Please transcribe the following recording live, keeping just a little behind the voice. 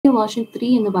Version 3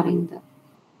 എന്ന് പറയുന്നത്.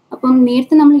 അപ്പം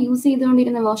നേരത്തെ നമ്മൾ യൂസ്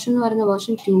ചെയ്തുകൊണ്ടിരുന്ന വേർഷൻ എന്ന് പറയുന്ന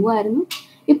വേർഷൻ 2 ആയിരുന്നു.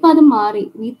 ഇപ്പം അത് മാറി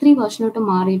V3 വേർഷനിലോട്ട്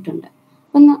മാറിയിട്ടുണ്ട്.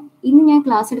 അപ്പം ഇന്ന് ഞാൻ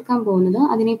ക്ലാസ് എടുക്കാൻ പോകുന്നത്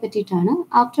അതിനെ പറ്റിയിട്ടാണ്.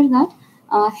 ആഫ്റ്റർ ദാറ്റ്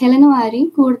ഹെലനും ആരെയും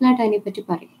കൂടുതലായിട്ട് അതിനെപ്പറ്റി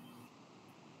പറയും.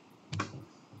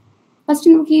 ഫസ്റ്റ്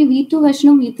നമുക്ക് ഈ V2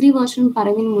 വേർഷനും V3 വേർഷനും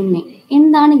പറയുന്നതിന് മുന്നേ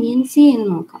എന്താണ് MCA എന്ന്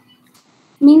നോക്കാം.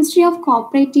 മിനിസ്ട്രി ഓഫ്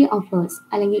കോപ്പറേറ്റീവ് അഫയേഴ്സ്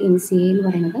അല്ലെങ്കിൽ MCA എന്ന്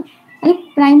പറയുന്നത് അത്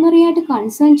പ്രൈമറി ആയിട്ട്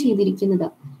കൺസേൺ ചെയ്തിരിക്കുന്നത്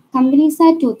companies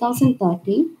act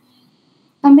 2013,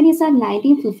 companies act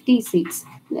 1956,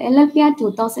 LLP Act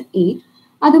 2008,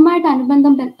 അതുമായിട്ട്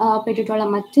അനുബന്ധപ്പെട്ടിട്ടുള്ള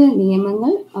മറ്റ്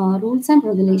നിയമങ്ങൾ, റൂൾസ് ആൻഡ്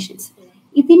റെഗുലേഷൻസ്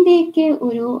ഇതിൻ്റെയൊക്കെ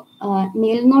ഒരു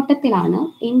മേൽനോട്ടത്തിലാണ്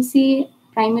MCA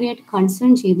പ്രൈമറി ആയിട്ട്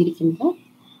കൺസേൺ ചെയ്തിരിക്കുന്നത്.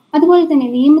 അതുപോലെ തന്നെ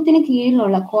നിയമത്തിന്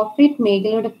കീഴിലുള്ള കോർപ്പറേറ്റ്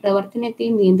മേഖലയുടെ പ്രവർത്തനത്തെ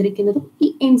നിയന്ത്രിക്കുന്നതും ഈ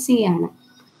MCA ആണ്.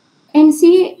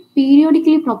 MCA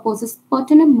periodically proposes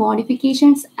pertinent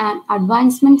modifications and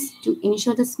advancements to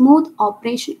ensure the smooth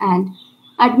operation and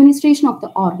administration of the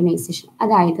organization.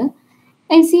 അതായത്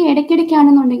MCA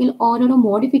ഇടയ്ക്കിടയ്ക്കാണെന്നുണ്ടെങ്കിൽ ഓരോരോ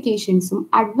മോഡിഫിക്കേഷൻസും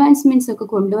അഡ്വാൻസ്മെന്റ്സും ഒക്കെ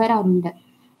കൊണ്ടുവരാറുണ്ട്.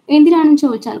 എന്തിനാണെന്ന്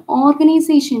ചോദിച്ചാൽ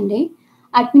ഓർഗനൈസേഷന്റെ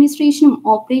അഡ്മിനിസ്ട്രേഷനും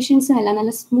ഓപ്പറേഷൻസും എല്ലാം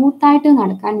നല്ല സ്മൂത്ത് ആയിട്ട്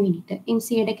നടക്കാൻ വേണ്ടിയിട്ട്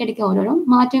MCA ഇടയ്ക്കിടയ്ക്ക് ഓരോരോ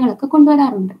മാറ്റങ്ങളൊക്കെ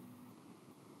കൊണ്ടുവരാറുണ്ട്.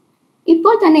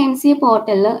 ഇപ്പോൾ തന്നെ MCA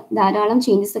പോർട്ടലിൽ ധാരാളം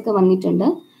ചേഞ്ചസ് ഒക്കെ വന്നിട്ടുണ്ട്.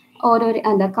 ഓരോ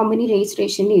കമ്പനി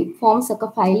രജിസ്ട്രേഷൻ്റെയും ഫോംസ് ഒക്കെ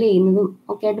ഫയൽ ചെയ്യുന്നതും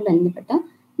ഒക്കെ ആയിട്ട് ബന്ധപ്പെട്ട്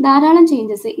ധാരാളം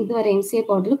ചേഞ്ചസ് ഇതുവരെ MCA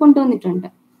പോർട്ടലിൽ കൊണ്ടുവന്നിട്ടുണ്ട്.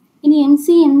 ഇനി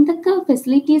MCA എന്തൊക്കെ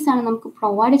ഫെസിലിറ്റീസ് ആണ് നമുക്ക്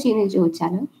പ്രൊവൈഡ് ചെയ്യുന്നതെന്ന്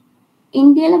ചോദിച്ചാൽ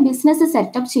ഇന്ത്യയിലെ ബിസിനസ്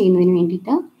സെറ്റപ്പ് ചെയ്യുന്നതിന്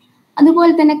വേണ്ടിയിട്ട്,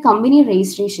 അതുപോലെ തന്നെ കമ്പനി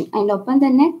രജിസ്ട്രേഷൻ, അതിൻ്റെ ഒപ്പം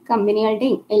തന്നെ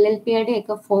കമ്പനികളുടെയും LLPയുടെയും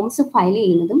ഒക്കെ ഫോംസ് ഫയൽ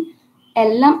ചെയ്യുന്നതും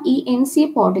എല്ലാം ഈ MCA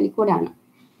പോർട്ടലിൽ കൂടെയാണ്.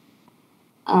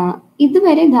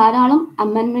 ഇതുവരെ ധാരാളം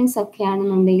അമെൻമെന്റ്സ് ഒക്കെ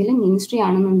ആണെന്നുണ്ടെങ്കിൽ മിനിസ്ട്രി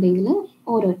ആണെന്നുണ്ടെങ്കിൽ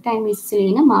ഓരോ ടൈം ബേസിസിൽ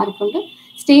ഇങ്ങനെ മാറിക്കൊണ്ട്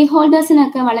സ്റ്റേക്ക്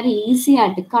ഹോൾഡേഴ്സിനൊക്കെ വളരെ ഈസി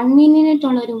ആയിട്ട് കൺവീനിയൻ്റ്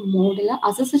ആയിട്ടുള്ള ഒരു മോഡിൽ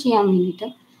അസസ് ചെയ്യാൻ വേണ്ടിയിട്ട്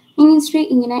മിനിസ്ട്രി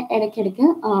ഇങ്ങനെ ഇടയ്ക്കിടയ്ക്ക്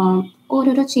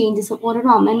ഓരോരോ ചേഞ്ചസും ഓരോരോ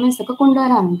അമെൻമെന്റ്സ് ഒക്കെ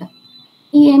കൊണ്ടുവരാറുണ്ട്.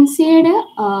 ഈ MCAയുടെ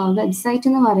വെബ്സൈറ്റ്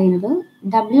എന്ന് പറയുന്നത്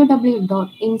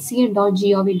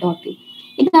www.mca.gov.in.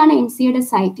 ഇതാണ് MCAയുടെ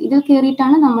സൈറ്റ്. ഇതിൽ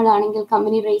കയറിയിട്ടാണ് നമ്മളാണെങ്കിൽ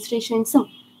കമ്പനി രജിസ്ട്രേഷൻസും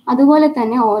അതുപോലെ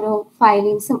തന്നെ ഓരോ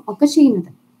ഫയലിങ്സും ഒക്കെ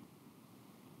ചെയ്യുന്നത്.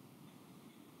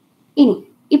 ഇനി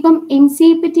ഇപ്പം MCA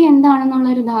പറ്റി എന്താണെന്നുള്ള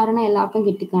ഒരു ധാരണ എല്ലാവർക്കും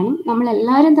കിട്ടിക്കാണും.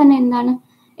 നമ്മളെല്ലാവരും തന്നെ എന്താണ്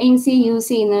MCA യൂസ്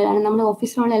ചെയ്യുന്നവരാണ്. നമ്മുടെ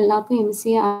ഓഫീസിലുള്ള എല്ലാവർക്കും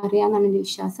MCA അറിയാമെന്നാണ് എൻ്റെ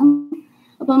വിശ്വാസം.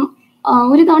 അപ്പം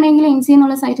ഒരു തവണയെങ്കിലും MCA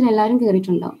എന്നുള്ള സൈറ്റിൽ എല്ലാവരും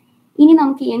കയറിയിട്ടുണ്ടാവും. ഇനി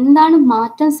നമുക്ക് എന്താണ്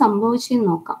മാറ്റം സംഭവിച്ചതെന്ന്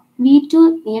നോക്കാം. V2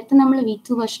 നേരത്തെ നമ്മൾ V2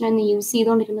 വേർഷൻ എന്ന് യൂസ്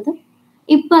ചെയ്തുകൊണ്ടിരുന്നത്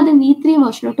ഇപ്പം അത് V3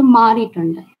 വേർഷനിലോട്ട്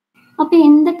മാറിയിട്ടുണ്ട്. അപ്പൊ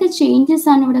എന്തൊക്കെ ചേഞ്ചസ്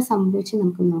ആണ് ഇവിടെ സംഭവിച്ചത്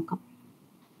നമുക്ക് നോക്കാം.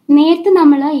 നേരത്തെ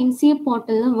നമ്മൾ MCA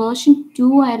പോർട്ടലിൽ വേർഷൻ 2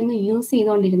 ആയിരുന്നു യൂസ്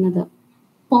ചെയ്തുകൊണ്ടിരുന്നത്.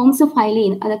 ഫോംസ് ഫയൽ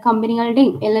ചെയ്യുന്നത്, അത്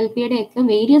കമ്പനികളുടെയും LLPയുടെയും ഒക്കെ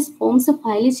വേരിയസ് ഫോംസ്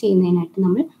ഫയൽ ചെയ്യുന്നതിനായിട്ട്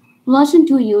നമ്മൾ വേർഷൻ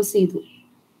 2 യൂസ് ചെയ്തു.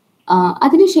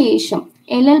 അതിനുശേഷം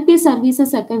LLP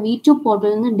സർവീസസ് ഒക്കെ V2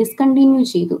 പോർട്ടലിൽ നിന്ന് ഡിസ്കണ്ടിന്യൂ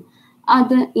ചെയ്തു.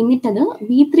 എന്നിട്ടത്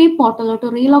V3 പോർട്ടലിലോട്ട്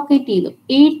റീലൊക്കേറ്റ് ചെയ്തു.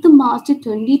 8 മാർച്ച്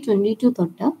 2022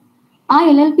 തൊട്ട് ആ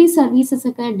LLP സർവീസസ്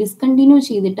ഒക്കെ ഡിസ്കണ്ടിന്യൂ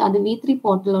ചെയ്തിട്ട് അത് V3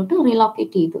 പോർട്ടലിലോട്ട്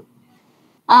റീലൊക്കേറ്റ് ചെയ്തു.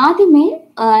 ആദ്യമേ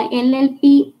LLP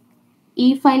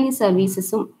ഫയലിംഗ്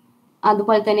സർവീസസും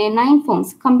അതുപോലെ തന്നെ 9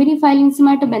 ഫോംസ്, കമ്പനി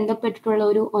ഫയലിങ്സുമായിട്ട് ബന്ധപ്പെട്ടിട്ടുള്ള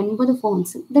ഒരു 9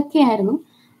 ഫോംസ്, ഇതൊക്കെയായിരുന്നു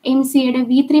MCAയുടെ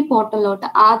V3 പോർട്ടലിലോട്ട്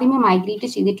ആദ്യമേ മൈഗ്രേറ്റ്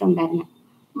ചെയ്തിട്ടുണ്ടായിരുന്നു.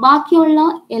 ബാക്കിയുള്ള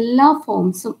എല്ലാ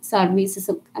ഫോംസും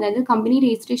സർവീസസും, അതായത് കമ്പനി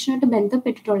രജിസ്ട്രേഷനായിട്ട്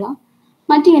ബന്ധപ്പെട്ടിട്ടുള്ള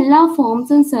മറ്റ് എല്ലാ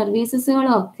ഫോംസും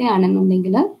സർവീസസുകളും ഒക്കെ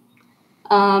ആണെന്നുണ്ടെങ്കിൽ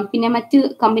പിന്നെ മറ്റ്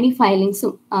കമ്പനി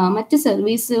ഫയലിങ്സും മറ്റ്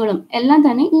സർവീസുകളും എല്ലാം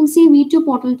തന്നെ MCA V2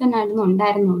 പോർട്ടലിൽ തന്നെ ആയിരുന്നു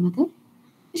ഉണ്ടായിരുന്നുള്ളത്.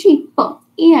 പക്ഷെ ഇപ്പോൾ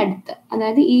ഈ അടുത്ത്,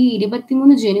 അതായത് ഈ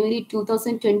 23 ജനുവരി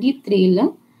 2023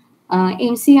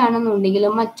 MCA ആണെന്നുണ്ടെങ്കിൽ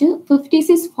മറ്റ്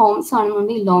 56 ഫോംസ്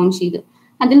ആണെന്നുണ്ടെങ്കിൽ ലോഞ്ച് ചെയ്തു.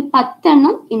 അതിൽ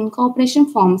 10 ഇൻകോർപ്പറേഷൻ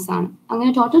ഫോംസ് ആണ്.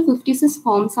 അങ്ങനെ ടോട്ടൽ 56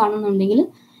 ഫോംസ് ആണെന്നുണ്ടെങ്കിൽ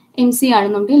MCA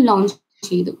ആണെന്നുണ്ടെങ്കിൽ ലോഞ്ച്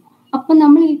ചെയ്തു. അപ്പം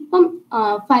നമ്മൾ ഇപ്പം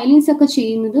ഫയലിങ്സ് ഒക്കെ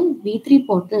ചെയ്യുന്നത് V3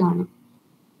 പോർട്ടലാണ്.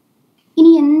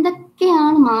 ഇനി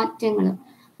എന്തൊക്കെയാണ് മാറ്റങ്ങൾ,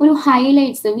 ഒരു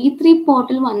ഹൈലൈറ്റ്സ് V3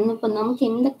 പോർട്ടൽ വന്നപ്പോൾ നമുക്ക്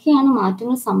എന്തൊക്കെയാണ്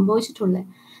മാറ്റങ്ങൾ സംഭവിച്ചിട്ടുള്ളത്,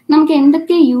 നമുക്ക്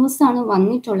എന്തൊക്കെ യൂസ് ആണ്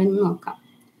വന്നിട്ടുള്ളതെന്ന് നോക്കാം.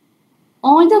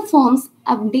 All the forms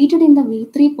updated in the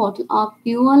V3 portal are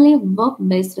purely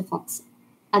web-based forms.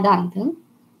 അതായത്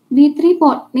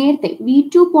നേരത്തെ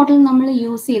V2 പോർട്ടൽ നമ്മൾ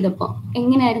യൂസ് ചെയ്തപ്പോൾ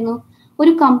എങ്ങനെയായിരുന്നു,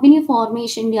 ഒരു കമ്പനി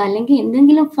ഫോർമേഷൻ്റെ അല്ലെങ്കിൽ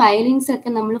എന്തെങ്കിലും ഫയലിങ്സ് ഒക്കെ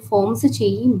നമ്മൾ ഫോംസ്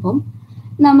ചെയ്യുമ്പം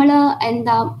നമ്മൾ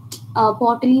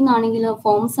പോർട്ടലിൽ നിന്നാണെങ്കിൽ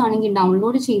ഫോംസ് ആണെങ്കിൽ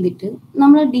ഡൗൺലോഡ് ചെയ്തിട്ട്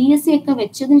നമ്മൾ DSC ഒക്കെ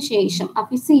വെച്ചതിന് ശേഷം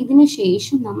അഫിസ് ചെയ്തതിന്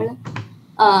ശേഷം നമ്മൾ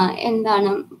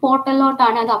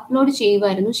പോർട്ടലിലോട്ടാണ് അത് അപ്ലോഡ്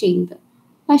ചെയ്യുന്നത്.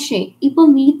 പക്ഷേ ഇപ്പം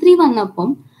V3 വന്നപ്പം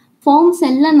ഫോംസ്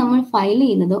എല്ലാം നമ്മൾ ഫയൽ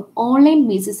ചെയ്യുന്നത് ഓൺലൈൻ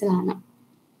ബേസിസിലാണ്.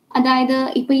 അതായത്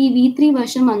ഇപ്പൊ ഈ V3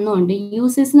 വേർഷൻ വന്നുകൊണ്ട്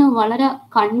യൂസേഴ്സിന് വളരെ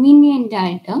കൺവീനിയന്റ്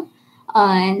ആയിട്ട്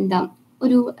എന്താ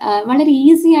ഒരു വളരെ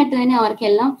ഈസി ആയിട്ട് തന്നെ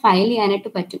അവർക്കെല്ലാം ഫയൽ ചെയ്യാനായിട്ട്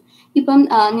പറ്റും. ഇപ്പം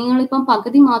നിങ്ങളിപ്പം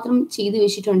പകുതി മാത്രം ചെയ്തു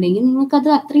വെച്ചിട്ടുണ്ടെങ്കിൽ നിങ്ങൾക്കത്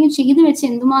അത്രയും ചെയ്തു വെച്ച്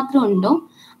എന്തുമാത്രം ഉണ്ടോ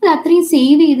അത് അത്രയും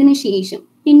സേവ് ചെയ്തതിന് ശേഷം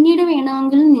പിന്നീട്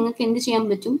വേണമെങ്കിൽ നിങ്ങൾക്ക് എന്ത് ചെയ്യാൻ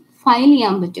പറ്റും, ഫയൽ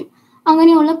ചെയ്യാൻ പറ്റും.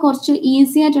 അങ്ങനെയുള്ള കുറച്ച്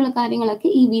ഈസി ആയിട്ടുള്ള കാര്യങ്ങളൊക്കെ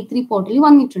ഈ V3 പോർട്ടലിൽ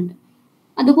വന്നിട്ടുണ്ട്.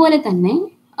 അതുപോലെ തന്നെ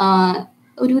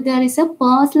there is a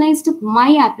personalized my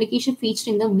application feature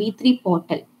in the V3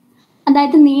 portal.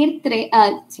 അതായത്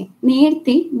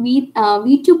നേരത്തെ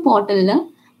V2 പോർട്ടലിൽ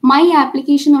മൈ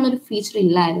ആപ്ലിക്കേഷൻ എന്നുള്ളൊരു ഫീച്ചർ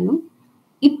ഇല്ലായിരുന്നു.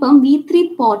 ഇപ്പം V3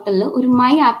 പോർട്ടലിൽ ഒരു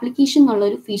മൈ ആപ്ലിക്കേഷൻ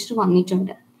എന്നുള്ളൊരു ഫീച്ചർ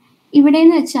വന്നിട്ടുണ്ട്. ഇവിടെ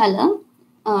എന്ന് വെച്ചാൽ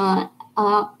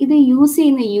ഇത് യൂസ്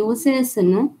ചെയ്യുന്ന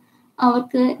യൂസേഴ്സിന്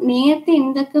അവർക്ക് നേരത്തെ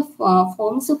എന്തൊക്കെ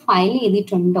ഫോംസ് ഫയൽ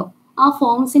ചെയ്തിട്ടുണ്ടോ ആ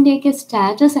ഫോംസിന്റെയൊക്കെ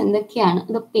സ്റ്റാറ്റസ് എന്തൊക്കെയാണ്,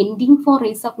 അത് പെൻഡിങ് ഫോർ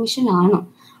റീസബ്മിഷൻ ആണോ,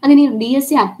 അതിന്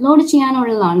DSC അപ്ലോഡ്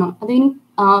ചെയ്യാനുള്ളതാണോ, അതിന്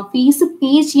ഫീസ്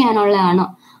പേ ചെയ്യാനുള്ളതാണോ,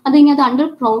 അതിനി അത് അണ്ടർ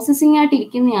പ്രോസസ്സിംഗ് ആയിട്ട്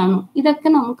ഇരിക്കുന്നതാണോ, ഇതൊക്കെ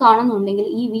നമുക്ക് കാണുന്നുണ്ടെങ്കിൽ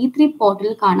ഈ V3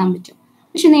 പോർട്ടലിൽ കാണാൻ പറ്റും.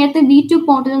 പക്ഷെ നേരത്തെ V2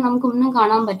 പോർട്ടലിൽ നമുക്കൊന്നും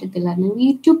കാണാൻ പറ്റത്തില്ലായിരുന്നു.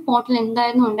 V2 പോർട്ടൽ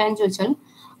എന്തായിരുന്നു ഉണ്ടായെന്ന് ചോദിച്ചാൽ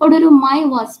അവിടെ ഒരു മൈ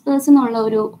വർക്ക് പേഴ്സൺ ഉള്ള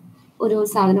ഒരു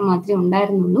സാധനം മാത്രമേ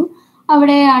ഉണ്ടായിരുന്നുള്ളൂ.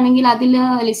 അവിടെ ആണെങ്കിൽ അതിൽ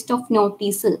ലിസ്റ്റ് ഓഫ്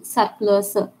നോട്ടീസ്,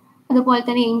 സർക്കുലേഴ്സ്, അതുപോലെ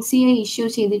തന്നെ MCA ഇഷ്യൂ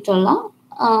ചെയ്തിട്ടുള്ള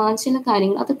ചില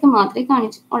കാര്യങ്ങൾ അതൊക്കെ മാത്രമേ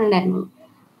ഉണ്ടായിരുന്നുള്ളൂ.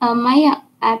 മൈ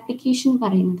ആപ്ലിക്കേഷൻ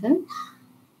പറയുന്നത്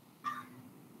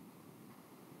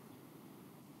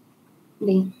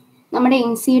നമ്മുടെ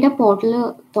MCAയുടെ പോർട്ടൽ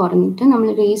തുറന്നിട്ട് നമ്മൾ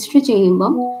രജിസ്റ്റർ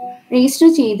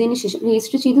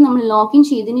ചെയ്ത് നമ്മൾ ലോഗിൻ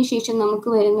ചെയ്തതിന് ശേഷം നമുക്ക്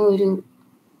വരുന്ന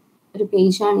ഒരു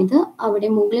പേജാണിത്. അവിടെ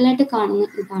മുകളിലായിട്ട് കാണുന്ന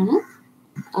ഇതാണ്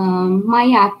മൈ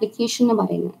ആപ്ലിക്കേഷൻ എന്ന്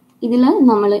പറയുന്നത്. ഇതിൽ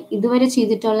നമ്മൾ ഇതുവരെ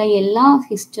ചെയ്തിട്ടുള്ള എല്ലാ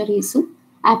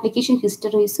ആപ്ലിക്കേഷൻ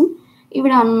ഹിസ്റ്ററീസും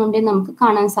ഇവിടെ ആണെന്നുണ്ടെങ്കിൽ നമുക്ക്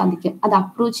കാണാൻ സാധിക്കും. അത്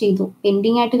അപ്രൂവ് ചെയ്തു,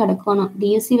 പെൻഡിങ് ആയിട്ട് കിടക്കുകയാണോ,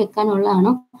 DSC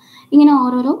വെക്കാനുള്ളതാണോ, ഇങ്ങനെ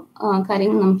ഓരോരോ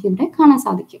കാര്യങ്ങൾ നമുക്ക് ഇവിടെ കാണാൻ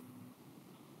സാധിക്കും.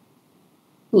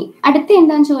 അടുത്ത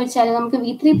എന്താണെന്ന് ചോദിച്ചാൽ നമുക്ക്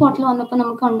V3 പോർട്ടൽ വന്നപ്പോൾ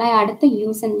നമുക്ക് ഉണ്ടായ അടുത്ത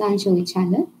യൂസ് എന്താണെന്ന്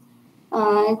ചോദിച്ചാൽ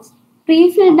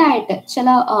പ്രീഫിൽഡ് ആയിട്ട് ചില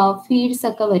ഫീൽഡ്സ്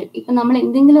ഒക്കെ വരും. ഇപ്പം നമ്മൾ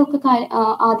എന്തെങ്കിലുമൊക്കെ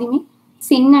ആദ്യമേ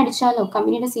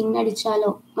കമ്പനിയുടെ സിൻ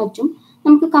അടിച്ചാലോ മറ്റും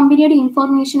നമുക്ക് കമ്പനിയുടെ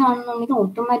ഇൻഫോർമേഷൻ ആണെന്നുണ്ടെങ്കിൽ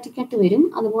ഓട്ടോമാറ്റിക്കായിട്ട് വരും.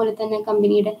 അതുപോലെ തന്നെ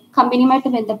കമ്പനിയുമായിട്ട്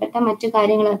ബന്ധപ്പെട്ട മറ്റു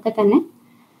കാര്യങ്ങളൊക്കെ തന്നെ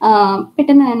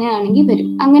പെട്ടെന്ന് തന്നെ ആണെങ്കിൽ വരും.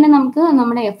 അങ്ങനെ നമുക്ക്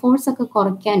നമ്മുടെ എഫേർട്സ് ഒക്കെ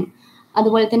കുറയ്ക്കാനും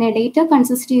അതുപോലെ തന്നെ ഡേറ്റ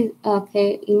കൺസിസ്റ്റൻസി ഒക്കെ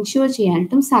ഇൻഷുർ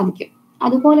ചെയ്യാനായിട്ടും സാധിക്കും.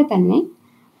 അതുപോലെ തന്നെ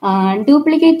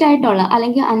ഡ്യൂപ്ലിക്കേറ്റ് ആയിട്ടുള്ള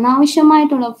അല്ലെങ്കിൽ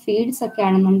അനാവശ്യമായിട്ടുള്ള ഫീൽഡ്സ് ഒക്കെ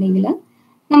ആണെന്നുണ്ടെങ്കിൽ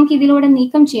നമുക്ക് ഇതിലൂടെ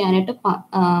നീക്കം ചെയ്യാനായിട്ട്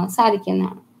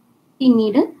സാധിക്കുന്നതാണ്.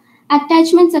 പിന്നീട്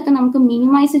അറ്റാച്ച്മെന്റ്സ് ഒക്കെ നമുക്ക്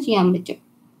മിനിമൈസ് ചെയ്യാൻ പറ്റും.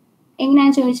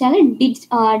 എങ്ങനെയാണെന്ന് ചോദിച്ചാൽ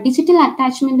ഡിജിറ്റൽ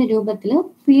അറ്റാച്ച്മെന്റ് രൂപത്തിൽ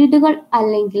ഫീൽഡുകൾ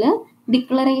അല്ലെങ്കിൽ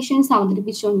ഡിക്ലറേഷൻസ്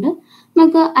അവതരിപ്പിച്ചുകൊണ്ട്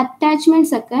നമുക്ക്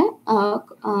അറ്റാച്ച്മെന്റ്സ് ഒക്കെ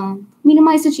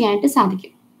മിനിമൈസ് ചെയ്യാനായിട്ട്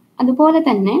സാധിക്കും. അതുപോലെ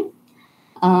തന്നെ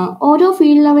ഓരോ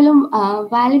ഫീൽഡ് ലെവലും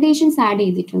വാലിഡേഷൻസ് ആഡ്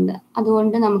ചെയ്തിട്ടുണ്ട്.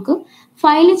 അതുകൊണ്ട് നമുക്ക്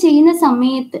ഫയൽ ചെയ്യുന്ന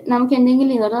സമയത്ത് നമുക്ക്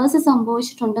എന്തെങ്കിലും എറേഴ്സ്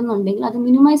സംഭവിച്ചിട്ടുണ്ടെന്നുണ്ടെങ്കിൽ അത്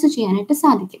മിനിമൈസ് ചെയ്യാനായിട്ട്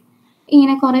സാധിക്കും.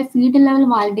 ഇങ്ങനെ കുറെ ഫീൽഡ് ലെവൽ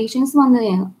വാലിഡേഷൻസ്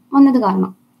വന്നത്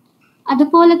കാരണം.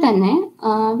 അതുപോലെ തന്നെ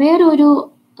വേറൊരു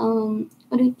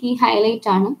കീ ഹൈലൈറ്റ്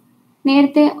ആണ്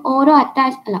നേരത്തെ ഓരോ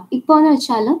ഇപ്പോൾ എന്ന്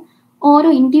വെച്ചാൽ ഓരോ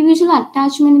ഇൻഡിവിജ്വൽ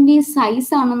അറ്റാച്ച്മെന്റിന്റെ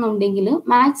സൈസ് ആണെന്നുണ്ടെങ്കിൽ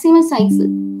മാക്സിമം സൈസ്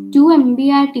 2 MB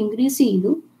ആയിട്ട് ഇൻക്രീസ്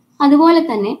ചെയ്തു. അതുപോലെ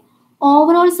തന്നെ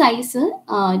ഓവറോൾ സൈസ്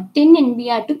 10 MB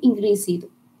ആയിട്ട് ഇൻക്രീസ് ചെയ്തു.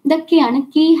 ഇതൊക്കെയാണ്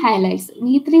കീ ഹൈലൈറ്റ്സ്.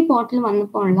 V3 പോർട്ടൽ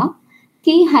വന്നപ്പോൾ ഉള്ള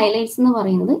കീ ഹൈലൈറ്റ്സ് എന്ന്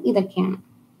പറയുന്നത് ഇതൊക്കെയാണ്.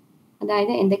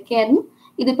 അതായത് എന്തൊക്കെയായിരുന്നു,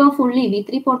 ഇതിപ്പോൾ ഫുള്ളി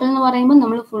V3 പോർട്ടൽ എന്ന് പറയുമ്പോൾ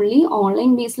നമ്മൾ ഫുള്ളി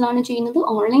ഓൺലൈൻ ബേസിലാണ് ചെയ്യുന്നത്.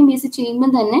 ഓൺലൈൻ ബേസിൽ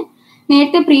ചെയ്യുമ്പോൾ തന്നെ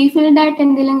നേരത്തെ പ്രീഫിൽഡ് ആയിട്ട്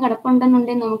എന്തെങ്കിലും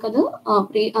കിടപ്പുണ്ടെന്നുണ്ടെങ്കിൽ നമുക്കത്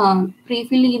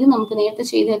പ്രീഫിൽ ചെയ്ത് നമുക്ക് നേരത്തെ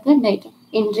ചെയ്തൊക്കെ ഡേറ്റ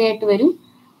എൻട്രി ആയിട്ട് വരും.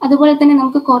 അതുപോലെ തന്നെ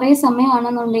നമുക്ക് കുറേ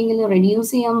സമയമാണെന്നുണ്ടെങ്കിൽ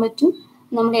റെഡ്യൂസ് ചെയ്യാൻ പറ്റും,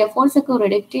 നമ്മുടെ എഫേർട്സ് ഒക്കെ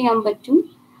റിഡക്റ്റ് ചെയ്യാൻ പറ്റും.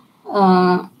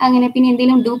 അങ്ങനെ പിന്നെ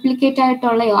എന്തെങ്കിലും ഡ്യൂപ്ലിക്കേറ്റ്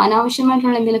ആയിട്ടുള്ള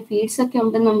അനാവശ്യമായിട്ടുള്ള എന്തെങ്കിലും ഫീൽഡ്സ് ഒക്കെ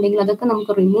ഉണ്ടെന്നുണ്ടെങ്കിൽ അതൊക്കെ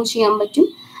നമുക്ക് റിമൂവ് ചെയ്യാൻ പറ്റും.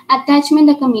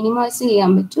 അറ്റാച്ച്മെന്റ് ഒക്കെ മിനിമൈസ്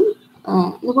ചെയ്യാൻ പറ്റും.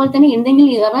 അതുപോലെ തന്നെ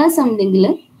എന്തെങ്കിലും എറേഴ്സ് ഉണ്ടെങ്കിൽ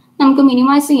നമുക്ക്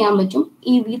മിനിമൈസ് ചെയ്യാൻ പറ്റും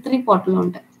ഈ V3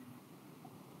 പോർട്ടലുണ്ട്.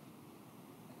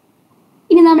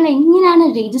 ഇനി നമ്മൾ എങ്ങനെയാണ്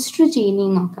രജിസ്റ്റർ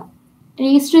ചെയ്യുന്നതെന്ന് നോക്കാം.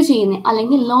 രജിസ്റ്റർ ചെയ്യുന്നത്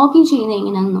അല്ലെങ്കിൽ ലോഗിൻ ചെയ്യുന്നത്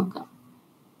എങ്ങനെയാണെന്ന് നോക്കാം.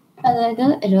 അതായത്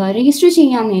രജിസ്റ്റർ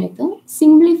ചെയ്യാൻ നേരത്ത്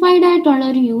സിംപ്ലിഫൈഡ് ആയിട്ടുള്ള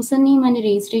ഒരു യൂസർ നെയിം ആൻഡ്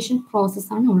രജിസ്ട്രേഷൻ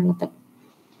പ്രോസസ്സാണ് ഉള്ളത്.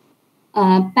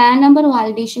 പാൻ നമ്പർ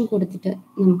വാലിഡേഷൻ കൊടുത്തിട്ട്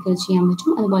നമുക്ക് ചെയ്യാൻ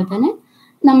പറ്റും. അതുപോലെ തന്നെ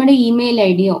നമ്മുടെ ഇമെയിൽ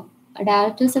ID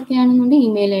ഡയറക്ടേഴ്സ് ഒക്കെ ആണെന്നുണ്ടെങ്കിൽ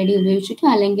ഇമെയിൽ ID ഉപയോഗിച്ചിട്ട്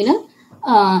അല്ലെങ്കിൽ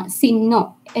സിന്നോ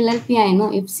LLP ആയെന്നോ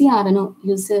FCRനോ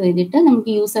യൂസ് ചെയ്തിട്ട്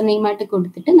നമുക്ക് യൂസർ നെയിം ആയിട്ട്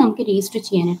കൊടുത്തിട്ട് നമുക്ക് രജിസ്റ്റർ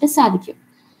ചെയ്യാനായിട്ട് സാധിക്കും.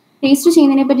 രജിസ്റ്റർ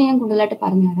ചെയ്യുന്നതിനെ പറ്റി ഞാൻ കൂടുതലായിട്ട്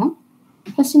പറഞ്ഞുതരാം.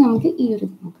 ഫസ്റ്റ് നമുക്ക് ഈ ഒരു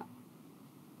നോക്കാം.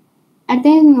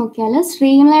 അടുത്തത് നോക്കിയാൽ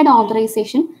സ്ട്രീംലൈൻഡ്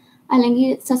ഓതറൈസേഷൻ അല്ലെങ്കിൽ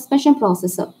സസ്പെൻഷൻ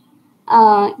പ്രോസസ്സ്.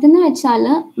 ഇതെന്ന് വെച്ചാൽ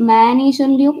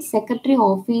മാനേജറിൻ്റെയോ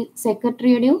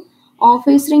സെക്രട്ടറിയുടെയോ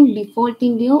ഓഫീസറിംഗ്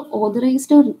ഡിഫോൾട്ടിൻ്റെയോ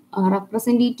ഓതറൈസ്ഡ്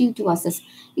റെപ്രസെൻറ്റേറ്റീവ് ടു അസസ്,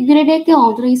 ഇവരുടെയൊക്കെ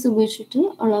ഓതറൈസ് ഉപയോഗിച്ചിട്ട്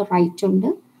ഉള്ള റൈറ്റ് ഉണ്ട്.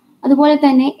 അതുപോലെ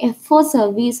തന്നെ FO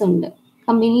സർവീസ് ഉണ്ട്.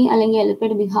 കമ്പനി അല്ലെങ്കിൽ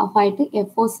LLPയുടെ ബിഹാഫായിട്ട്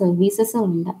FO സർവീസസ്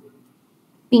ഉണ്ട്.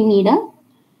 പിന്നീട്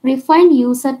refined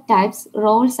user types,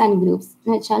 roles and groups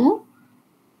എന്ന് വെച്ചാൽ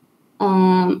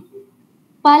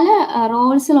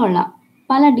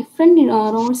പല ഡിഫറെൻറ്റ്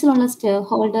റോൾസിലുള്ള സ്റ്റേക്ക്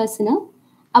ഹോൾഡേഴ്സിന്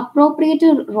അപ്രോപ്രിയേറ്റ്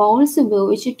റോൾസ്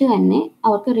ഉപയോഗിച്ചിട്ട് തന്നെ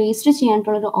അവർക്ക് രജിസ്റ്റർ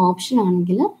ചെയ്യാനായിട്ടുള്ളൊരു ഓപ്ഷൻ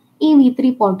ആണെങ്കിൽ ഈ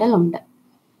V3 പോർട്ടൽ ഉണ്ട്.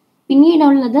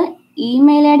 പിന്നീടുള്ളത്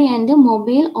email ID and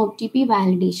mobile OTP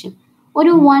validation.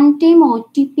 ഒരു വൺ ടൈം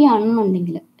OTP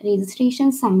ആണെന്നുണ്ടെങ്കിൽ രജിസ്ട്രേഷൻ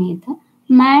സമയത്ത്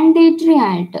മാൻഡേറ്ററി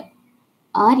ആയിട്ട്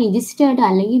ആ രജിസ്റ്റേർഡ്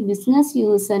അല്ലെങ്കിൽ ബിസിനസ്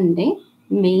യൂസറിൻ്റെ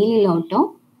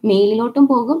മെയിലിലോട്ടും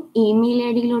പോകും, ഇമെയിൽ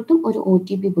IDയിലോട്ടും ഒരു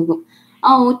OTP പോകും.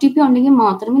 ആ OTP ഉണ്ടെങ്കിൽ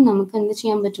മാത്രമേ നമുക്ക് എന്ത്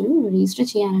ചെയ്യാൻ പറ്റുള്ളൂ, രജിസ്റ്റർ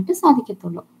ചെയ്യാനായിട്ട്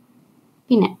സാധിക്കത്തുള്ളൂ.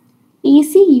 പിന്നെ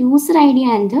easy user ID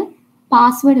and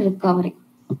password recovery.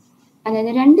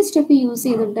 അതായത് 2 സ്റ്റെപ്പ് യൂസ്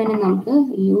ചെയ്തിട്ട് തന്നെ നമുക്ക്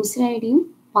യൂസർ IDയും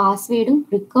പാസ്വേഡും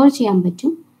റിക്കവർ ചെയ്യാൻ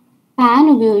പറ്റും പാൻ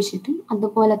ഉപയോഗിച്ചിട്ടും.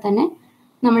 അതുപോലെ തന്നെ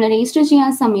നമ്മൾ രജിസ്റ്റർ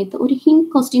ചെയ്യാൻ സമയത്ത് ഒരു ഹിൻറ്റ്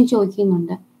ക്വസ്റ്റ്യൻ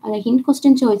ചോദിക്കുന്നുണ്ട്. അതായത് ഹിൻറ്റ്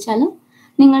ക്വസ്റ്റ്യൻ ചോദിച്ചാൽ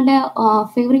നിങ്ങളുടെ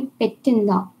ഫേവറേറ്റ് പെറ്റ്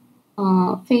എന്താ,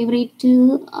 ഫേവറേറ്റ്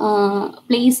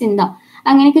പ്ലേസ് എന്താ,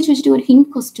 അങ്ങനെയൊക്കെ ചോദിച്ചിട്ട് ഒരു ഹിൻറ്റ്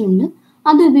ക്വസ്റ്റ്യൻ ഉണ്ട്.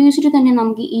 അത് ഉപയോഗിച്ചിട്ട് തന്നെ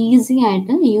നമുക്ക് ഈസി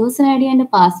ആയിട്ട് user ID and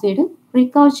password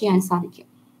recover ചെയ്യാൻ സാധിക്കും.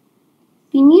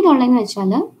 പിന്നീടുള്ളതെന്ന്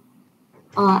വെച്ചാൽ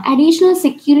അഡീഷണൽ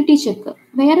സെക്യൂരിറ്റി ചെക്ക്.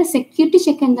 വേറെ സെക്യൂരിറ്റി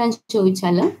ചെക്ക് എന്താണെന്ന്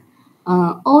ചോദിച്ചാൽ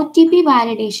OTP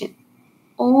വാലിഡേഷൻ.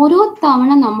 ഓരോ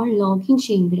തവണ നമ്മൾ ലോഗിൻ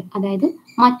ചെയ്യുമ്പോൾ, അതായത്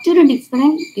മറ്റൊരു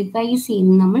ഡിഫറെൻറ്റ് ഡിവൈസിൽ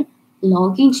നിന്ന് നമ്മൾ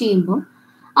ലോഗിൻ ചെയ്യുമ്പോൾ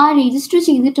ആ രജിസ്റ്റർ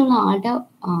ചെയ്തിട്ടുള്ള ആളുടെ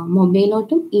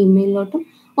മൊബൈലിലോട്ടും ഇമെയിലിലോട്ടും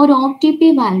ഒരു OTP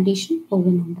വാലിഡേഷൻ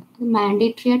പോകുന്നുണ്ട്. അത്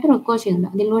മാൻഡേറ്ററി ആയിട്ട് റെക്കോർഡ്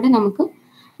ചെയ്യുന്നുണ്ട്. അതിലൂടെ നമുക്ക്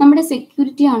നമ്മുടെ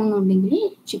സെക്യൂരിറ്റി ആണെന്നുണ്ടെങ്കിൽ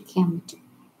ചെക്ക് ചെയ്യാൻ പറ്റും.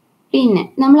 പിന്നെ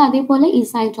നമ്മൾ അതേപോലെ ഈ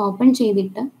സൈറ്റ് ഓപ്പൺ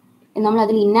ചെയ്തിട്ട് നമ്മൾ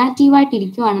അതിൽ ഇന്നാക്റ്റീവായിട്ട്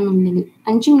ഇരിക്കുകയാണെന്നുണ്ടെങ്കിൽ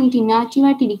 5 മിനിറ്റ്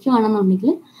ഇന്നാക്റ്റീവായിട്ട്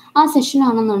ഇരിക്കുകയാണെന്നുണ്ടെങ്കിൽ ആ സെഷൻ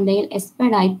ആണെന്നുണ്ടെങ്കിൽ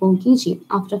എക്സ്പയർഡ് ആയി പോവുകയും ചെയ്യും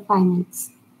ആഫ്റ്റർ 5 മിനിറ്റ്സ്.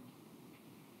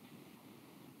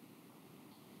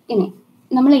 ഇനി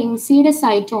നമ്മൾ MCAയുടെ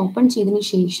സൈറ്റ് ഓപ്പൺ ചെയ്തതിന്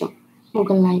ശേഷം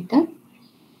മുകളിലായിട്ട്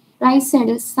റൈറ്റ്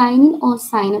സൈഡിൽ sign in or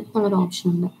sign up എന്നുള്ളൊരു ഓപ്ഷൻ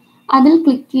ഉണ്ട്. അതിൽ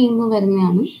ക്ലിക്ക് ചെയ്യുമ്പോൾ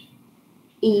വരുന്നതാണ്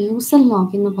ഈ യൂസർ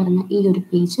ലോഗിൻ എന്ന് പറഞ്ഞ ഈ ഒരു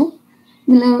പേജ്.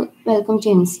 ഇതിൽ വെൽക്കം ടു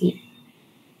MCA.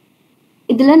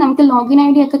 ഇതിൽ നമുക്ക് ലോഗിൻ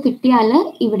ID ഒക്കെ കിട്ടിയാൽ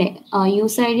ഇവിടെ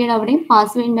യൂസർ IDയുടെ അവിടെയും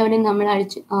പാസ്വേഡിൻ്റെ അവിടെയും നമ്മൾ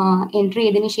എൻ്റർ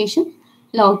ചെയ്തതിന് ശേഷം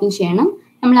ലോഗിൻ ചെയ്യണം.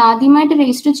 നമ്മൾ ആദ്യമായിട്ട്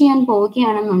രജിസ്റ്റർ ചെയ്യാൻ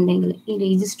പോവുകയാണെന്നുണ്ടെങ്കിൽ ഈ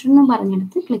രജിസ്റ്റർ എന്ന്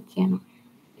പറഞ്ഞെടുത്ത് ക്ലിക്ക് ചെയ്യണം.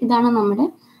 ഇതാണ് നമ്മുടെ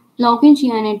ലോഗിൻ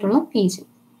ചെയ്യാനായിട്ടുള്ള പേജ്.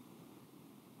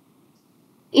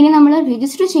 ഇനി നമ്മൾ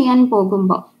രജിസ്റ്റർ ചെയ്യാൻ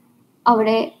പോകുമ്പോൾ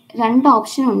അവിടെ 2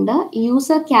 ഓപ്ഷൻ ഉണ്ട്.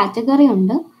 യൂസർ കാറ്റഗറി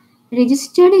ഉണ്ട്,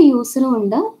 രജിസ്റ്റേർഡ് യൂസറും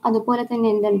ഉണ്ട്, അതുപോലെ തന്നെ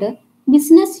എന്തുണ്ട്,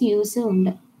 ബിസിനസ് യൂസറും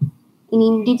ഉണ്ട്. ഇനി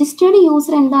രജിസ്റ്റേർഡ്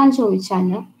യൂസർ എന്താണെന്ന് ചോദിച്ചാൽ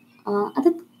അത്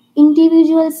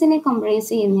ഇൻഡിവിജ്വൽസിനെ കംപ്രൈസ്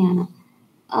ചെയ്യുന്നതാണ്.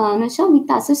 എന്ന് വെച്ചാൽ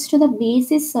വിത്ത് assess to the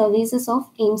basic services of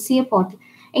MCA portal.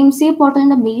 MCA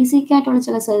പോർട്ടലിൻ്റെ basic ആയിട്ടുള്ള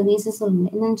ചില സർവീസസ് ഉണ്ട്.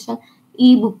 എന്ന് വെച്ചാൽ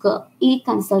book,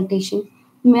 consultation,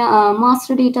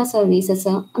 master data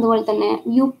services, അതുപോലെ തന്നെ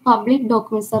വ്യൂ പബ്ലിക്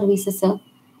ഡോക്യുമെന്റ് സർവീസസ്,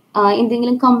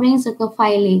 എന്തെങ്കിലും കംപ്ലയിൻസ് ഒക്കെ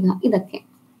ഫയൽ ചെയ്യുക,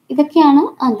 ഇതൊക്കെയാണ്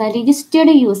എന്താ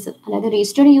രജിസ്റ്റേർഡ് യൂസർ. അതായത്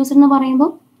രജിസ്റ്റേർഡ് യൂസർ എന്ന്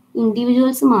പറയുമ്പോൾ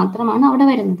ഇൻഡിവിജ്വൽസ് മാത്രമാണ് അവിടെ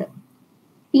വരുന്നത്.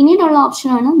 പിന്നീടുള്ള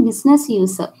ഓപ്ഷനാണ് ബിസിനസ്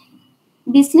യൂസർ.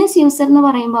 ബിസിനസ് യൂസർ എന്ന്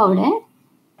പറയുമ്പോൾ അവിടെ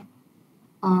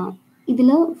ഇതിൽ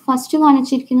ഫസ്റ്റ്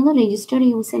കാണിച്ചിരിക്കുന്നത് രജിസ്റ്റേർഡ്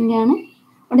യൂസറിൻ്റെയാണ്.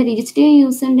 അവിടെ രജിസ്റ്റേർഡ്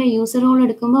യൂസറിൻ്റെ യൂസർ റോൾ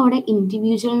എടുക്കുമ്പോൾ അവിടെ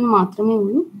ഇൻഡിവിജ്വൽ എന്ന് മാത്രമേ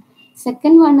ഉള്ളൂ.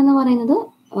 സെക്കൻഡ് വൺ എന്ന് പറയുന്നത്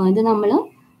ഇത് നമ്മൾ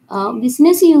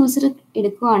ബിസിനസ് യൂസർ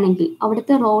എടുക്കുകയാണെങ്കിൽ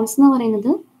അവിടുത്തെ റോൾസ് എന്ന്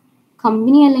പറയുന്നത്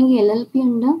കമ്പനി അല്ലെങ്കിൽ LLP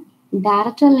ഉണ്ട്,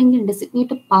 ഡയറക്ടർ അല്ലെങ്കിൽ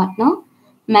designated partner,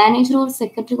 manager or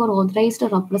secretary or authorised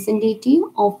representative,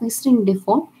 officer in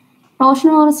default,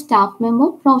 professional or staff member,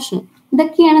 professional.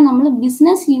 ഇതൊക്കെയാണ് നമ്മൾ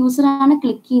ബിസിനസ് യൂസറാണ്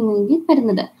ക്ലിക്ക് ചെയ്യുന്നതെങ്കിൽ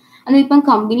വരുന്നത്. അതിപ്പം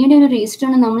കമ്പനിയുടെ ഒരു രജിസ്റ്റർ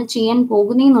ആണ് നമ്മൾ ചെയ്യാൻ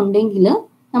പോകുന്നതെന്നുണ്ടെങ്കിൽ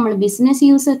നമ്മൾ ബിസിനസ്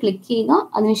യൂസർ ക്ലിക്ക് ചെയ്യുക,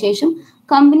 അതിനുശേഷം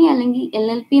കമ്പനി അല്ലെങ്കിൽ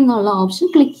LLP എന്നുള്ള ഓപ്ഷൻ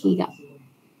ക്ലിക്ക് ചെയ്യുക.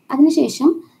 അതിനുശേഷം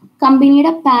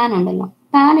കമ്പനിയുടെ പാൻ ഉണ്ടല്ലോ,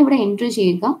 പാൻ ഇവിടെ എൻറ്റർ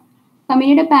ചെയ്യുക.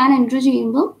 കമ്പനിയുടെ പാൻ എൻറ്റർ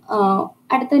ചെയ്യുമ്പോൾ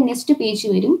അടുത്ത നെക്സ്റ്റ് പേജ്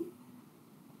വരും.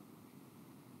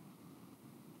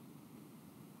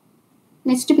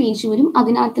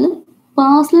 അതിനകത്ത്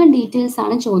പേഴ്സണൽ ഡീറ്റെയിൽസ്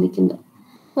ആണ് ചോദിക്കുന്നത്.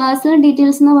 പേഴ്സണൽ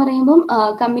ഡീറ്റെയിൽസ് എന്ന് പറയുമ്പം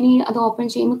കമ്പനി അത് ഓപ്പൺ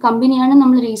ചെയ്യുമ്പോൾ കമ്പനിയാണ്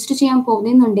നമ്മൾ രജിസ്റ്റർ ചെയ്യാൻ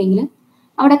പോകുന്നതെന്നുണ്ടെങ്കിൽ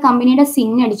അവിടെ കമ്പനിയുടെ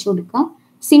സിൻ അടിച്ചു കൊടുക്കുക.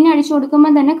 സിൻ അടിച്ചു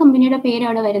കൊടുക്കുമ്പോൾ തന്നെ കമ്പനിയുടെ പേര്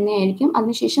അവിടെ വരുന്നതായിരിക്കും.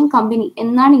 അതിനുശേഷം കമ്പനി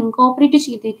എന്നാണ് ഇൻകോർപ്പറേറ്റ്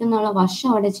ചെയ്തിരിക്കുന്നുള്ള വർഷം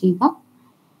അവിടെ ചെയ്യുക.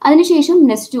 അതിനുശേഷം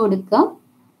നെക്സ്റ്റ് കൊടുക്കുക.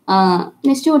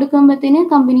 നെക്സ്റ്റ് കൊടുക്കുമ്പോഴത്തേന്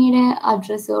കമ്പനിയുടെ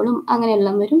അഡ്രസ്സുകളും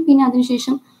അങ്ങനെയെല്ലാം വരും. പിന്നെ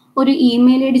അതിനുശേഷം ഒരു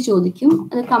ഇമെയിൽ ഐ ഡി ചോദിക്കും.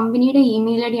 അത് കമ്പനിയുടെ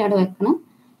ഇമെയിൽ ഐ ഡി അവിടെ വെക്കണം.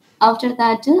 ആഫ്റ്റർ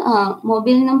ദാറ്റ്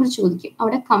മൊബൈൽ നമ്പർ ചോദിക്കും.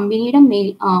 അവിടെ കമ്പനിയുടെ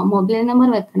മൊബൈൽ നമ്പർ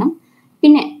വെക്കണം.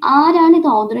 പിന്നെ ആരാണ് ഇത്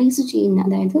ഓതറൈസ് ചെയ്യുന്നത്,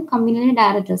 അതായത് കമ്പനിയിലെ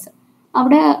ഡയറക്ടേഴ്സ്.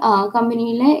 അവിടെ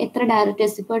കമ്പനിയിലെ എത്ര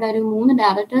ഡയറക്ടേഴ്സ്, ഇപ്പോൾ അവിടെ ഒരു 3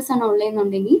 ഡയറക്ടേഴ്സ് ആണ്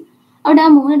ഉള്ളതെന്നുണ്ടെങ്കിൽ അവിടെ ആ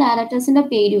 3 ഡയറക്ടേഴ്സിന്റെ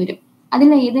പേര് വരും. അതിൽ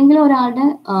ഏതെങ്കിലും ഒരാളുടെ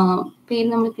പേര്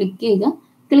നമ്മൾ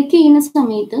ക്ലിക്ക് ചെയ്യുന്ന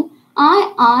സമയത്ത്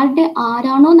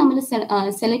ആരാണോ നമ്മൾ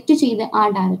സെലക്ട് ചെയ്ത ആ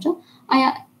ഡയറക്ടർ,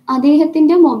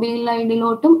 അദ്ദേഹത്തിന്റെ മൊബൈൽ ഐ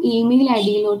ഡിയിലോട്ടും ഇമെയിൽ ഐ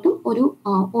ഡിയിലോട്ടും ഒരു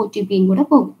OTP കൂടെ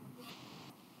പോകും.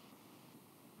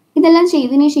 ഇതെല്ലാം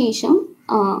ചെയ്തതിനു ശേഷം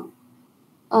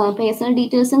പേഴ്സണൽ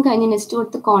ഡീറ്റെയിൽസും കഴിഞ്ഞ് നെക്സ്റ്റ്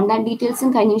കൊടുത്ത് കോൺടാക്ട് ഡീറ്റെയിൽസും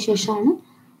കഴിഞ്ഞ ശേഷമാണ്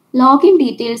ലോഗിൻ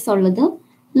ഡീറ്റെയിൽസ് ഉള്ളത്.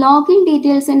 ലോഗിൻ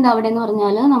ഡീറ്റെയിൽസിന്റെ അവിടെ എന്ന്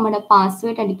പറഞ്ഞാൽ നമ്മുടെ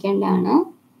പാസ്വേഡ് അടിക്കേണ്ടതാണ്.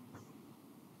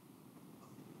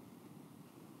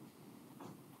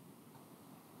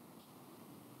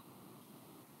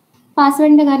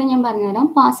 പാസ്വേഡിന്റെ കാര്യം ഞാൻ പറഞ്ഞുതരാം.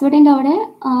 പാസ്വേഡിന്റെ അവിടെ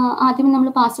ആദ്യം നമ്മൾ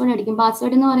പാസ്വേഡ് അടിക്കും.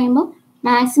 പാസ്വേഡ് എന്ന് പറയുമ്പോൾ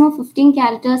മാക്സിമം 15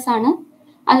 ക്യാരക്ടേഴ്സ് ആണ്.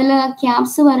 അതിൽ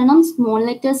ക്യാപ്സ് വരണം, സ്മോൾ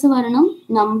ലെറ്റേഴ്സ് വരണം,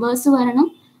 നമ്പേഴ്സ് വരണം,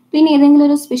 പിന്നെ ഏതെങ്കിലും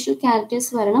ഒരു സ്പെഷ്യൽ ക്യാരക്ടേഴ്സ്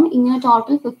വരണം. ഇങ്ങനെ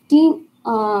ടോട്ടൽ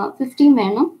 15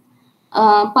 വേണം.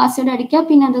 പാസ്വേഡ് അടിക്കുക.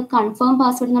 പിന്നെ അത് കൺഫേം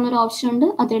പാസ്വേഡ് എന്നുള്ളൊരു ഓപ്ഷൻ ഉണ്ട്.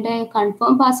 അതിന്റെ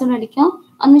കൺഫേം പാസ്വേഡ് അടിക്കാം.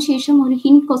 അതിനുശേഷം ഒരു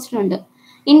ഹിന്റ് ക്വസ്റ്റ്യൻ ഉണ്ട്.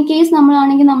 ഇൻ കേസ്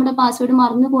നമ്മളാണെങ്കിൽ നമ്മുടെ പാസ്വേഡ്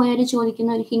മറന്നു പോയാൽ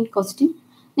ചോദിക്കുന്ന ഒരു ഹിന്റ് ക്വസ്റ്റ്യൻ,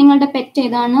 നിങ്ങളുടെ പെറ്റ്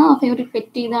ഏതാണ്, ഫേവറേറ്റ്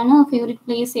പെറ്റ് ഏതാണ്, ഫേവറേറ്റ്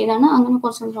പ്ലേസ് ഏതാണ്, അങ്ങനെ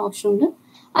കുറച്ചുള്ള ഓപ്ഷൻ ഉണ്ട്.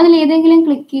 അതിൽ ഏതെങ്കിലും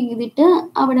ക്ലിക്ക് ചെയ്തിട്ട്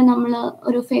അവിടെ നമ്മൾ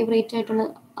ഒരു ഫേവറേറ്റ് ആയിട്ടുള്ള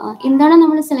എന്താണ്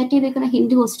നമ്മൾ സെലക്ട് ചെയ്തേക്കുന്ന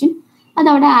ഹിന്റ് ക്വസ്റ്റ്യൻ അത്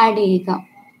അവിടെ ആഡ് ചെയ്യുക.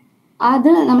 അത്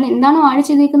നമ്മൾ എന്താണോ ആഡ്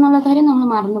ചെയ്തേക്കുന്നുള്ള കാര്യം നമ്മൾ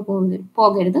മറന്നു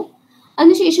പോകരുത്.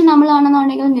 അതിനുശേഷം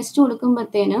നമ്മളാണെന്നുണ്ടെങ്കിൽ നെക്സ്റ്റ്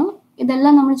കൊടുക്കുമ്പോഴത്തേന്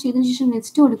ഇതെല്ലാം നമ്മൾ ചെയ്തതിനു ശേഷം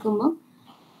നെക്സ്റ്റ് കൊടുക്കുമ്പോൾ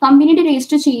കമ്പനിയുടെ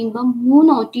രജിസ്റ്റർ ചെയ്യുമ്പോൾ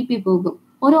 3 OTP പോകും.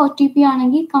 ഒരു OTP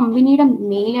ആണെങ്കിൽ കമ്പനിയുടെ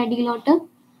മെയിൽ ഐ ഡിയിലോട്ട്,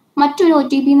 മറ്റൊരു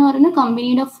OTP എന്ന് പറയുന്നത്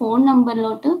കമ്പനിയുടെ ഫോൺ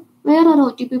നമ്പറിലോട്ട്, വേറൊരു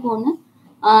OTP പോകുന്ന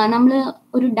നമ്മൾ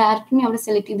ഒരു ഡയറക്ടറിനെ അവിടെ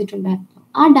സെലക്ട് ചെയ്തിട്ടുണ്ടായിരുന്നു.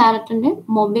 ആ ഡയറക്ടറിന്റെ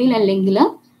മൊബൈൽ അല്ലെങ്കിൽ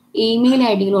ഇമെയിൽ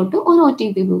ഐ ഡിയിലോട്ട് ഒരു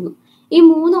OTP പോകും. ഈ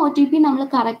 3 OTP നമ്മൾ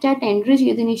കറക്റ്റായിട്ട് എൻട്രി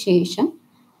ചെയ്തതിന് ശേഷം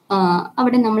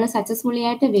അവിടെ നമ്മൾ സക്സസ്ഫുള്ളി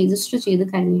ആയിട്ട് രജിസ്റ്റർ ചെയ്ത്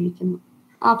കഴിഞ്ഞിരിക്കുന്നു.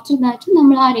 ആഫ്റ്റർ ദാറ്റ്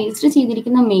നമ്മൾ ആ രജിസ്റ്റർ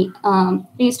ചെയ്തിരിക്കുന്ന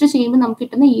രജിസ്റ്റർ ചെയ്യുമ്പോൾ നമുക്ക്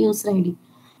കിട്ടുന്ന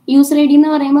യൂസർ ഐ ഡി എന്ന്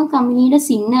പറയുമ്പോൾ കമ്പനിയുടെ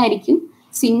സിൻ ആയിരിക്കും.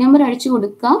 സിൻ നമ്പർ അടിച്ചു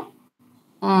കൊടുക്കുക.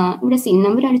 ഇവിടെ സിൻ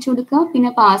നമ്പർ അടിച്ചു കൊടുക്കുക. പിന്നെ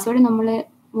പാസ്വേഡ് നമ്മൾ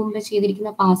മുമ്പ്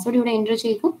ചെയ്തിരിക്കുന്ന പാസ്വേഡ് ഇവിടെ എൻ്റർ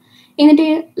ചെയ്യുക. എന്നിട്ട്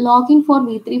ലോഗിൻ ഫോർ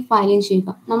V3 ഫയലിംഗ് ചെയ്യുക.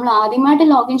 നമ്മൾ ആദ്യമായിട്ട്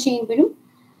ലോഗിൻ ചെയ്യുമ്പോഴും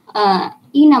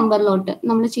ഈ നമ്പറിലോട്ട്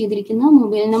നമ്മൾ ചെയ്തിരിക്കുന്ന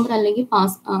മൊബൈൽ നമ്പർ അല്ലെങ്കിൽ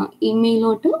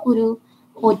ഇമെയിലോട്ട് ഒരു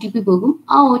OTP പോകും.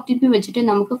 ആ OTP വെച്ചിട്ട്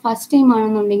നമുക്ക് ഫസ്റ്റ് ടൈം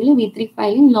ആണെന്നുണ്ടെങ്കിൽ V3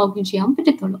 ഫയലിംഗ് ലോഗിൻ ചെയ്യാൻ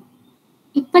പറ്റത്തുള്ളൂ.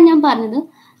 ഇപ്പം ഞാൻ പറഞ്ഞത്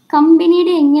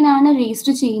കമ്പനിയുടെ എങ്ങനെയാണ്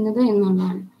രജിസ്റ്റർ ചെയ്യുന്നത്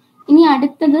എന്നുള്ളതാണ്. ഇനി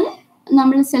അടുത്തത്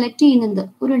നമ്മൾ സെലക്ട് ചെയ്യുന്നത്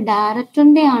ഒരു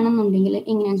ഡയറക്ടറിന്റെ ആണെന്നുണ്ടെങ്കിൽ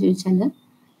എങ്ങനെയാണെന്ന് ചോദിച്ചാൽ,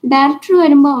 ഡയറക്ടർ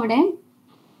വരുമ്പോൾ അവിടെ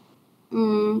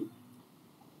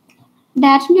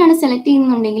ഡയറക്ടറിന്റെ ആണ് സെലക്ട്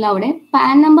ചെയ്യുന്നുണ്ടെങ്കിൽ അവിടെ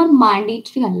പാൻ നമ്പർ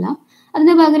മാൻഡേറ്ററി അല്ല.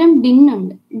 അതിന് പകരം ഡിൻ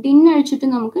ഉണ്ട്. ഡിൻ അടിച്ചിട്ട്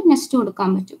നമുക്ക് നെക്സ്റ്റ് കൊടുക്കാൻ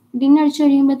പറ്റും. ഡിൻ അടിച്ചു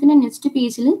കഴിയുമ്പോഴത്തേന് നെക്സ്റ്റ്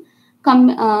പേജിൽ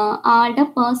ആളുടെ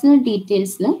പേഴ്സണൽ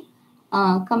ഡീറ്റെയിൽസിൽ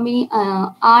കമ്പനി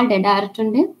ആളുടെ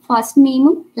ഡയറക്ടറിന്റെ ഫസ്റ്റ്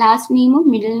നെയിമും ലാസ്റ്റ് നെയിമും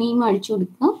മിഡിൽ നെയിമും അടിച്ചു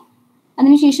കൊടുക്കുക.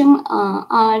 അതിനുശേഷം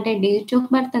ആളുടെ ഡേറ്റ് ഓഫ്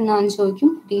ബർത്ത് എന്താണെന്ന് ചോദിക്കും.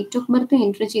 ഡേറ്റ് ഓഫ് ബർത്ത്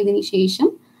എൻട്രി ചെയ്തതിന് ശേഷം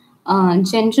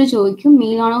ജെൻഡർ ചോദിക്കും,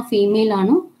 മെയിൽ ആണോ ഫീമെയിൽ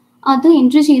ആണോ. അത്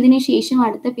എൻട്രി ചെയ്തതിന് ശേഷം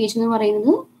അടുത്ത പേജ് എന്ന്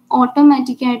പറയുന്നത്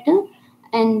ഓട്ടോമാറ്റിക്കായിട്ട്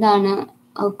എന്താണ്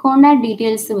കോണ്ടാക്ട്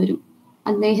ഡീറ്റെയിൽസ് വരും.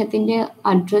 അദ്ദേഹത്തിൻ്റെ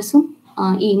അഡ്രസ്സും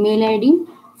ഇമെയിൽ ഐ ഡിയും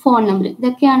ഫോൺ നമ്പർ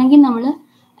ഇതൊക്കെയാണെങ്കിൽ നമ്മൾ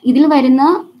ഇതിൽ വരുന്ന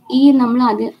നമ്മൾ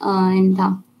അത്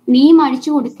നെയിം അടിച്ചു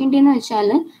കൊടുക്കേണ്ടതെന്ന് വെച്ചാൽ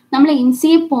നമ്മൾ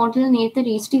MCA പോർട്ടൽ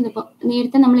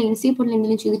നേരത്തെ നമ്മൾ MCA പോർട്ടൽ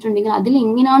എന്തെങ്കിലും ചെയ്തിട്ടുണ്ടെങ്കിൽ അതിൽ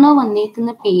എങ്ങനെയാണോ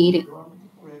വന്നേക്കുന്ന പേര്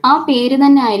ആ പേര്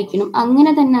തന്നെ ആയിരിക്കണം.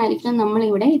 അങ്ങനെ തന്നെ ആയിരിക്കണം നമ്മൾ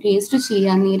ഇവിടെ രജിസ്റ്റർ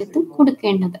ചെയ്യാൻ നേരത്ത്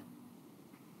കൊടുക്കേണ്ടത്.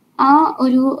 ആ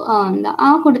ഒരു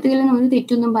ആ കൊടുത്തതിൽ നമുക്ക്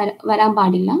തെറ്റൊന്നും വരാൻ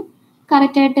പാടില്ല.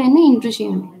 കറക്റ്റായിട്ട് തന്നെ എൻട്രി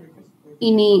ചെയ്യണം.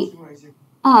 ഇനി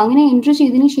അങ്ങനെ എൻട്രി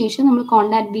ചെയ്തതിന് ശേഷം നമ്മൾ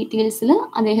കോണ്ടാക്ട് ഡീറ്റെയിൽസിൽ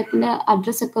അദ്ദേഹത്തിൻ്റെ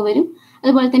അഡ്രസ്സൊക്കെ വരും.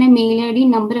 അതുപോലെ തന്നെ മെയിൽ ഐ ഡി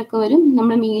നമ്പറൊക്കെ വരും.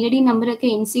 നമ്മൾ മെയിൽ ഐ ഡി നമ്പറൊക്കെ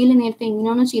MCAയിൽ നേരത്തെ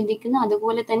എങ്ങനെയാണോ ചിന്തിക്കുന്നത്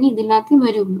അതുപോലെ തന്നെ ഇതിനകത്ത്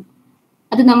വരുള്ളൂ.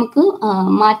 അത് നമുക്ക്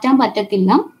മാറ്റാൻ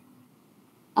പറ്റത്തില്ല.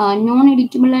 നോൺ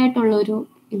എഡിറ്റബിൾ ആയിട്ടുള്ളൊരു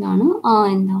ഇതാണ്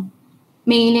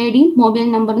mail I D mobile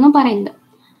number എന്ന് പറയുന്നത്.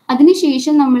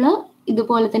 അതിനുശേഷം നമ്മൾ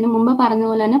ഇതുപോലെ തന്നെ മുമ്പ് പറഞ്ഞ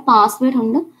പോലെ തന്നെ പാസ്വേഡ്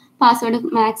ഉണ്ട്. പാസ്വേഡ്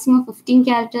മാക്സിമം 15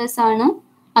 ക്യാരക്ടേഴ്സ് ആണ്.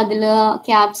 അതിൽ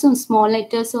ക്യാപ്സും സ്മോൾ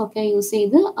ലെറ്റേഴ്സും ഒക്കെ യൂസ്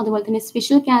ചെയ്ത് അതുപോലെ തന്നെ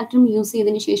സ്പെഷ്യൽ ക്യാരക്ടറും യൂസ്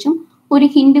ചെയ്തതിന് ശേഷം ഒരു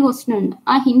ഹിന്റ് ക്വസ്റ്റ്യൻ ഉണ്ട്.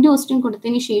 ആ ഹിന്റ് ക്വസ്റ്റ്യൻ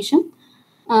കൊടുത്തതിന് ശേഷം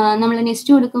നമ്മൾ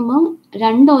നെക്സ്റ്റ് കൊടുക്കുമ്പോൾ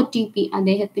 2 OTP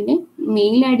അദ്ദേഹത്തിൻ്റെ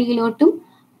മെയിൽ ഐ ഡിയിലോട്ടും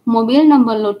മൊബൈൽ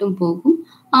നമ്പറിലോട്ടും പോകും.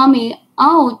 ആ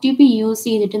OTP യൂസ്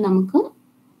ചെയ്തിട്ട് നമുക്ക്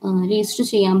രജിസ്റ്റർ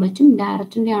ചെയ്യാൻ പറ്റും.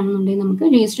 ഡയറക്ടറിന്റെ ആണെന്നുണ്ടെങ്കിൽ നമുക്ക്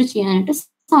രജിസ്റ്റർ ചെയ്യാനായിട്ട്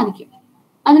സാധിക്കും.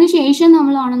 അതിനുശേഷം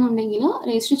നമ്മളാണെന്നുണ്ടെങ്കിൽ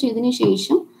രജിസ്റ്റർ ചെയ്തതിന്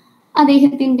ശേഷം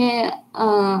അദ്ദേഹത്തിന്റെ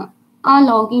ആ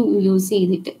ലോഗിൻ യൂസ്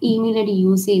ചെയ്തിട്ട് ഇമെയിൽ ഐ ഡി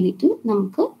യൂസ് ചെയ്തിട്ട്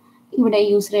നമുക്ക് ഇവിടെ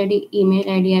user I D email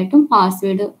I D ആയിട്ടും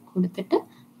പാസ്വേഡ് കൊടുത്തിട്ട്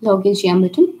ലോഗിൻ ചെയ്യാൻ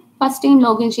പറ്റും. ഫസ്റ്റ് ടൈം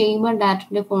ലോഗിൻ ചെയ്യുമ്പോൾ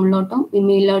ഡയറക്ടറിന്റെ ഫോണിലോട്ടോ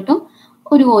ഇമെയിലിലോട്ടോ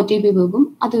ഒരു OTP പോകും.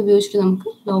 അത് ഉപയോഗിച്ചിട്ട് നമുക്ക്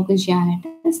ലോഗിൻ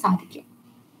ചെയ്യാനായിട്ട് സാധിക്കും.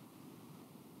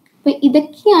 അപ്പൊ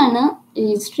ഇതൊക്കെയാണ്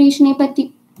രജിസ്ട്രേഷനെ പറ്റി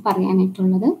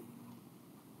പറയാനായിട്ടുള്ളത്.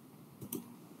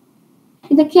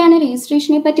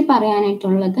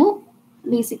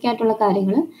 ബേസിക് ആയിട്ടുള്ള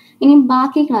കാര്യങ്ങൾ. ഇനി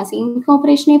ബാക്കി ക്ലാസ്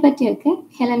ഇൻകോർപ്പറേഷനെ പറ്റിയൊക്കെ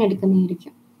ഹെലൻ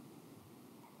എടുക്കുന്നതായിരിക്കും.